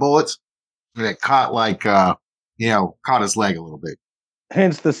miss the bullets, and it caught like caught his leg a little bit.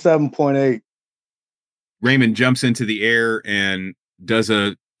 Hence the 7.8. Raymond jumps into the air and does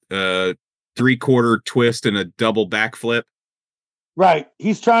a 3/4 twist and a double backflip. Right.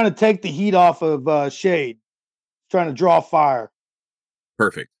 He's trying to take the heat off of Shade. Trying to draw fire.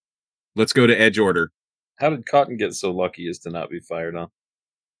 Perfect. Let's go to edge order How did Cotton get so lucky as to not be fired on?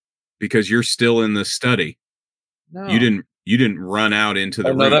 because you're still in the study. No. You didn't run out into the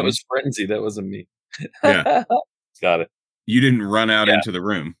room. No, that was Frenzy. That wasn't me. Yeah. Got it. You didn't run out Yeah. into the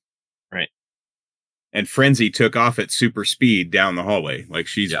room. Right. And Frenzy took off at super speed down the hallway. Like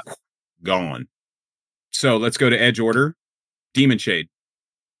she's gone. So let's go to edge order. Demon Shade,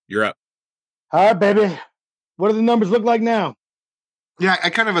 you're up. All right, baby. What do the numbers look like now? Yeah, I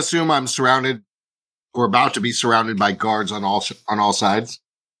kind of assume I'm surrounded or about to be surrounded by guards on all sides.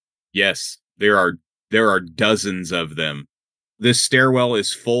 Yes, there are dozens of them. This stairwell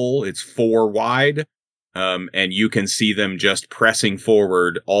is full. It's 4 wide. And you can see them just pressing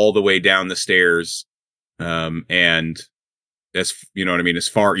forward all the way down the stairs. And as you know what I mean, as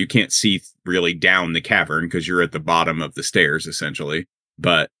far you can't see really down the cavern because you're at the bottom of the stairs essentially.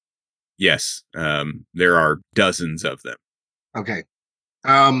 But yes, there are dozens of them. Okay.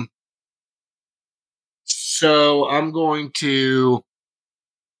 So I'm going to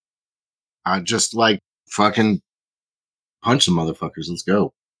just like fucking punch some motherfuckers. Let's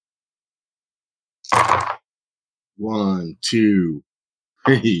go. 1, 2,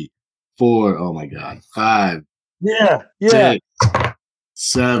 3, 4. Oh my god. 5. Yeah. 6,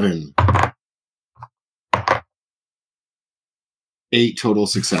 7. 8 total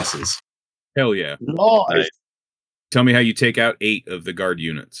successes. Hell yeah. Nice. Tell me how you take out 8 of the guard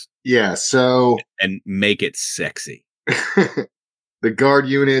units Yeah, so and make it sexy. the guard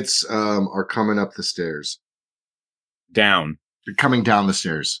units are coming up the stairs. Down. They're coming down the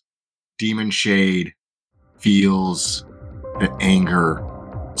stairs. Demon Shade feels the anger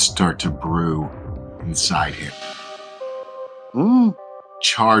start to brew inside him.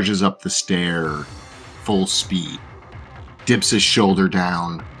 Charges up the stair full speed. Dips his shoulder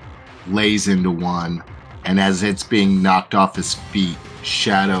down. Lays into one. And as it's being knocked off his feet,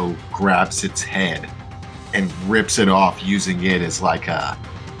 Shadow grabs its head and rips it off, using it as like a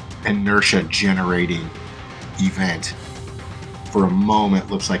inertia generating event. For a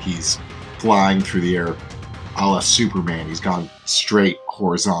moment, looks like he's flying through the air a la Superman. He's gone straight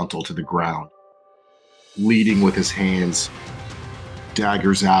horizontal to the ground. leading with his hands.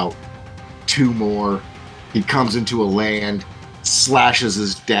 Daggers out. 2 more. He comes into a land, slashes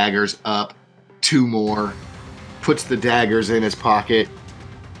his daggers up. 2 more. Puts the daggers in his pocket.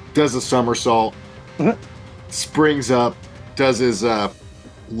 Does a somersault. Springs up. Does his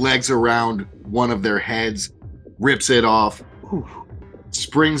legs around one of their heads. Rips it off.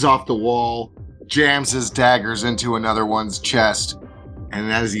 Springs off the wall. Jams his daggers into another one's chest. And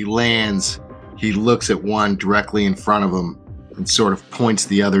as he lands, he looks at one directly in front of him and sort of points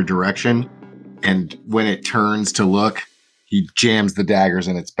the other direction. And when it turns to look, he jams the daggers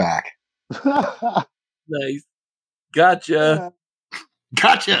in its back. Nice. Gotcha.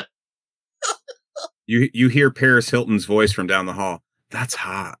 Gotcha! You hear Paris Hilton's voice from down the hall. That's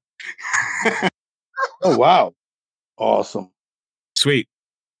hot. Oh, wow. Awesome. Sweet.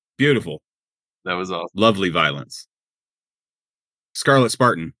 Beautiful. That was awesome. Lovely violence. Scarlet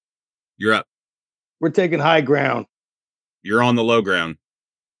Spartan, you're up. We're taking high ground. You're on the low ground.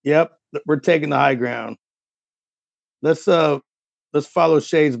 Yep, we're taking the high ground. Let's follow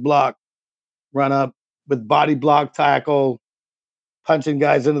Shade's block. Run up with body block tackle, punching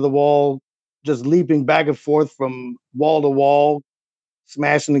guys into the wall, just leaping back and forth from wall to wall,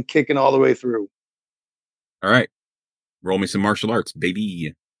 smashing and kicking all the way through. All right. Roll me some martial arts,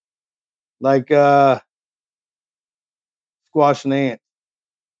 baby. Like squashing ants,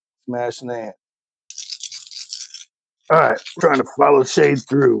 smashing ants. All right, trying to follow Shade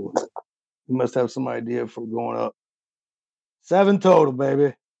through. You must have some idea for going up. 7 total,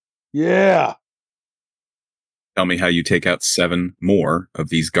 baby. Yeah. Tell me how you take out 7 more of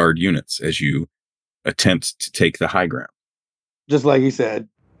these guard units as you attempt to take the high ground. Just like he said,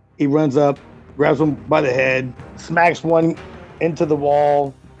 he runs up, grabs one by the head, smacks one into the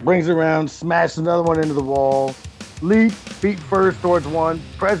wall, brings it around, smashes another one into the wall, leap, feet first towards one,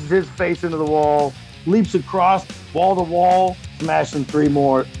 presses his face into the wall, leaps across wall to wall, smashing 3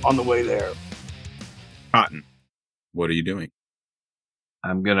 more on the way there. Cotton, what are you doing?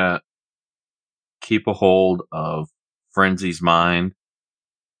 I'm going to keep a hold of Frenzy's mind.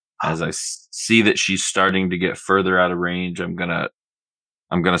 As I see that she's starting to get further out of range, I'm going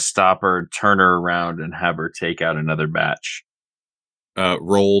to stop her, turn her around, and have her take out another batch.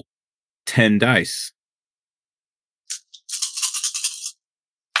 Roll 10 dice.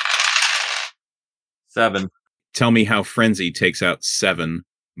 7. Tell me how Frenzy takes out 7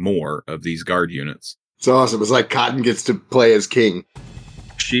 more of these guard units. It's awesome. It's like Cotton gets to play as king.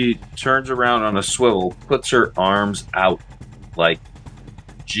 She turns around on a swivel, puts her arms out like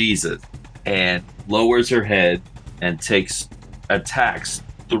Jesus, and lowers her head and attacks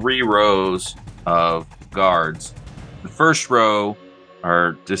 3 rows of guards. The first row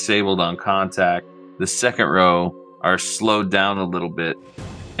are disabled on contact. The second row are slowed down a little bit.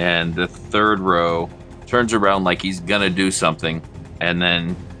 And the third row turns around like he's gonna do something. And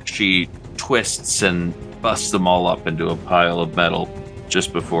then she twists and busts them all up into a pile of metal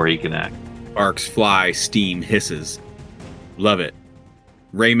just before he can act. Sparks fly, steam hisses. Love it.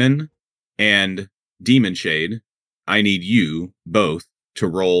 Raymond and Demon Shade, I need you both to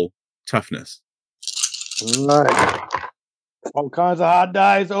roll toughness. All right. All kinds of hot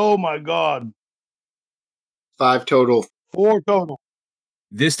dice. Oh my God. 5 total. 4 total.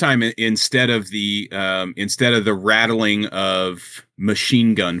 This time, instead of the rattling of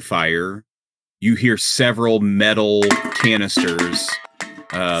machine gun fire, you hear several metal canisters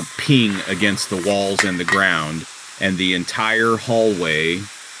ping against the walls and the ground, and the entire hallway,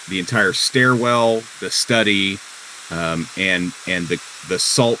 the entire stairwell, the study, and the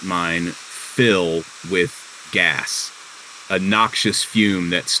salt mine fill with gas, a noxious fume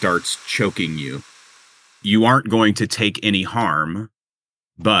that starts choking you. You aren't going to take any harm,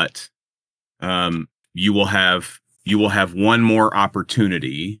 but you will have one more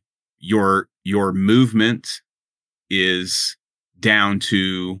opportunity. Your movement is down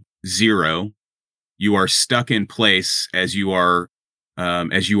to 0. You are stuck in place as you are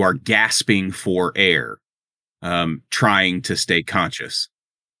gasping for air, trying to stay conscious.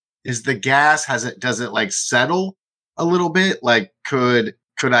 Is the gas, does it like settle a little bit? Like could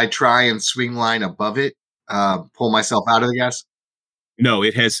I try and swing line above it, pull myself out of the gas? No,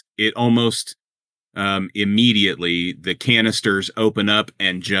 it almost immediately, the canisters open up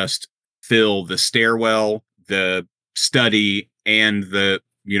and just fill the stairwell, the study, and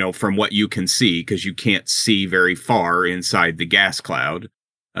from what you can see, because you can't see very far inside the gas cloud.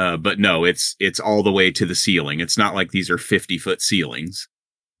 But no, it's all the way to the ceiling. It's not like these are 50-foot ceilings.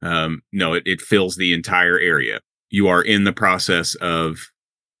 No, it fills the entire area. You are in the process of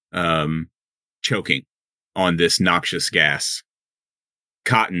choking on this noxious gas.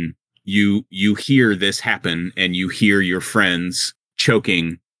 Cotton, you hear this happen, and you hear your friends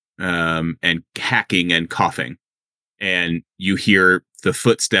choking and hacking and coughing, and you hear the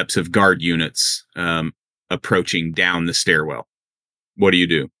footsteps of guard units approaching down the stairwell. What do you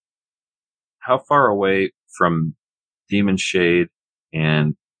do? How far away from Demon Shade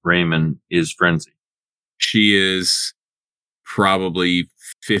and Raymond is Frenzy? She is probably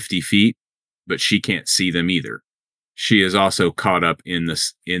 50 feet, but she can't see them either. She is also caught up in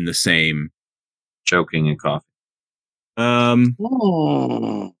the same choking and coughing.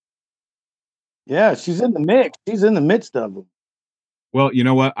 Yeah, she's in the mix. She's in the midst of them. Well, you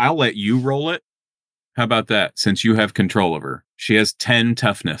know what? I'll let you roll it. How about that? Since you have control of her, she has 10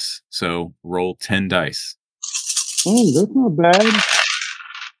 toughness, so roll 10 dice. That's not bad.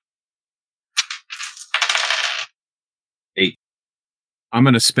 8. I'm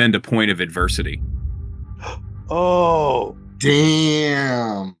going to spend a point of adversity. Oh,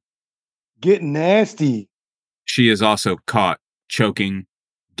 damn! Get nasty. She is also caught choking,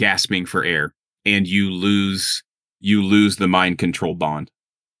 gasping for air, and you lose the mind control bond.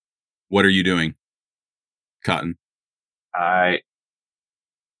 What are you doing, Cotton? I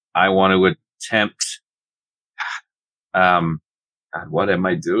want to attempt. God, what am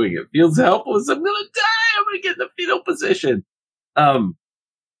I doing? It feels helpless. I'm gonna die. I'm gonna get in the fetal position. I'm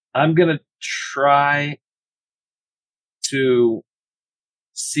gonna try to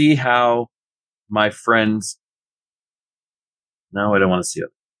see how my friends. No, I don't want to see it.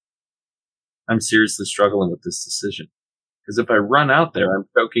 I'm seriously struggling with this decision. Because if I run out there, I'm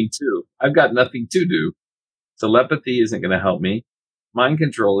choking too. I've got nothing to do. Telepathy isn't going to help me. Mind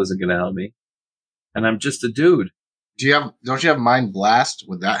control isn't going to help me. And I'm just a dude. Don't you have Mind Blast?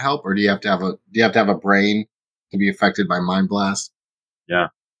 Would that help? Or do you have to have a brain to be affected by Mind Blast? Yeah.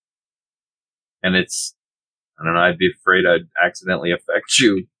 And I don't know, I'd be afraid I'd accidentally affect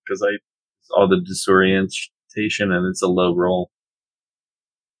you because all the disorientation and it's a low roll.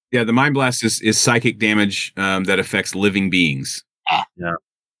 Yeah, the Mind Blast is psychic damage that affects living beings. Yeah.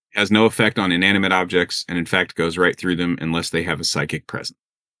 Has no effect on inanimate objects, and in fact goes right through them unless they have a psychic presence.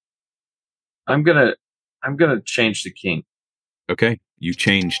 I'm gonna change to King. Okay, you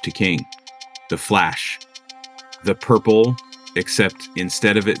change to King. The Flash. The purple, except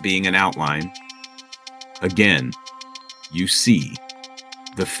instead of it being an outline, again, you see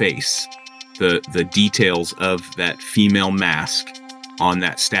the face, the details of that female mask on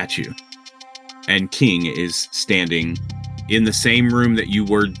that statue. And King is standing in the same room that you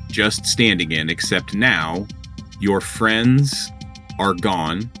were just standing in, except now your friends are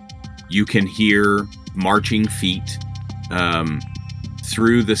gone. You can hear marching feet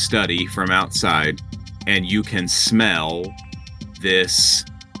through the study from outside, and you can smell this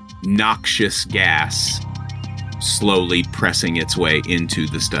noxious gas slowly pressing its way into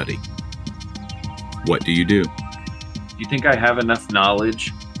the study. What do you do? Do you think I have enough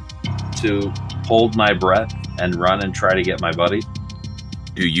knowledge to hold my breath and run and try to get my buddy?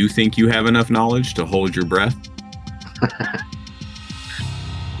 Do you think you have enough knowledge to hold your breath?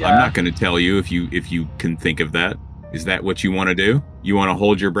 Yeah. I'm not going to tell you if you can think of that. Is that what you want to do? You want to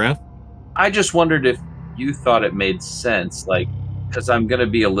hold your breath? I just wondered if you thought it made sense, like, because I'm going to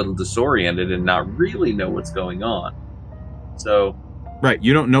be a little disoriented and not really know what's going on. So, right,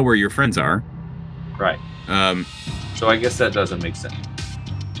 you don't know where your friends are. Right. So I guess that doesn't make sense.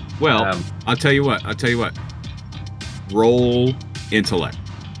 Well, I'll tell you what. Roll intellect.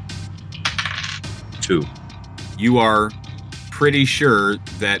 2. You are pretty sure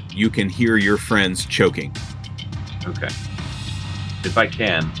that you can hear your friends choking. Okay. If I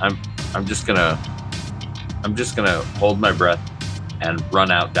can, I'm just gonna hold my breath and run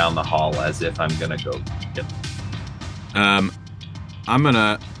out down the hall as if I'm gonna go get them.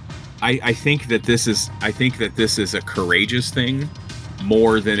 I think that this is a courageous thing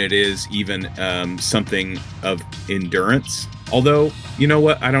more than it is even something of endurance. Although, you know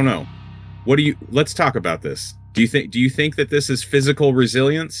what? I don't know. Let's talk about this. Do you think that this is physical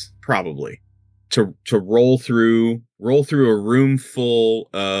resilience? Probably. To roll through a room full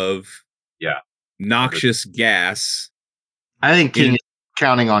of noxious gas. I think King is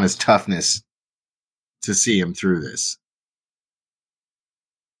counting on his toughness to see him through this.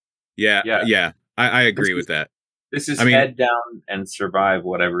 Yeah. I agree with that. This is head down and survive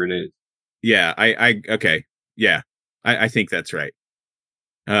whatever it is. Yeah, okay. Yeah, I think that's right.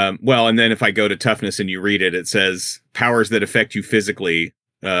 Well, and then if I go to toughness and you read it, it says powers that affect you physically,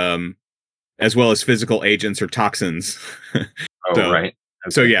 as well as physical agents or toxins. Right. Okay.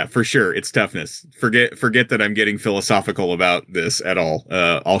 So yeah, for sure, it's toughness. Forget that I'm getting philosophical about this at all.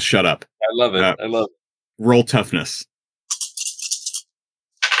 I'll shut up. I love it. Roll toughness.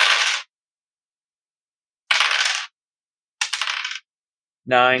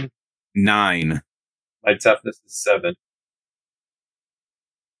 9. 9. My toughness is 7.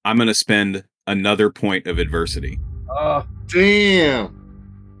 I'm going to spend another point of adversity. Oh, Damn.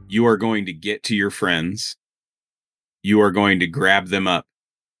 You are going to get to your friends. You are going to grab them up.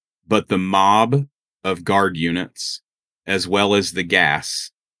 But the mob of guard units, as well as the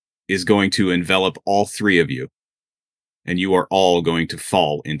gas, is going to envelop all 3 of you. And you are all going to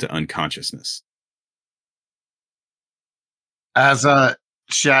fall into unconsciousness. As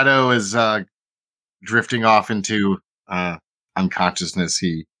Shadow is drifting off into unconsciousness,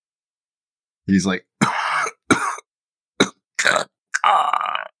 he's like,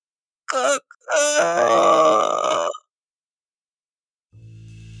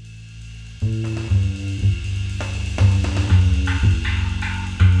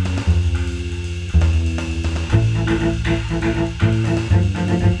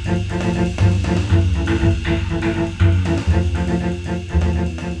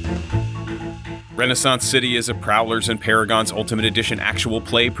 Renaissance City is a Prowlers and Paragons Ultimate Edition actual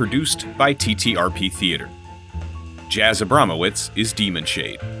play produced by TTRP Theater. Jazz Abramowitz is Demon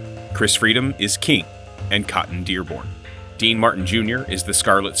Shade. Chris Freedom is King and Cotton Dearborn. Dean Martin Jr. is the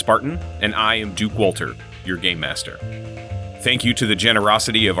Scarlet Spartan, and I am Duke Walter, your Game Master. Thank you to the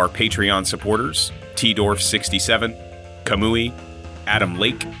generosity of our Patreon supporters, T-Dorf67, Kamui, Adam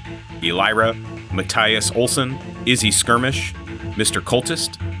Lake, Elira, Matthias Olsen, Izzy Skirmish, Mr.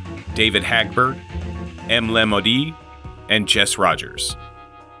 Cultist, David Hagbird, M. Lemodi, and Jess Rogers.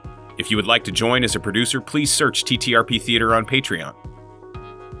 If you would like to join as a producer, please search TTRP Theater on Patreon.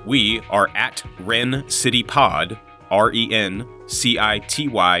 We are at Ren City Pod,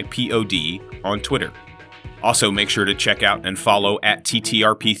 RENCITYPOD, on Twitter. Also, make sure to check out and follow at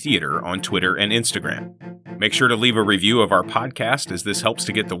TTRP Theater on Twitter and Instagram. Make sure to leave a review of our podcast, as this helps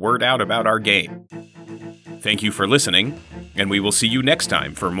to get the word out about our game. Thank you for listening, and we will see you next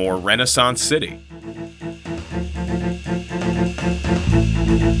time for more Renaissance City.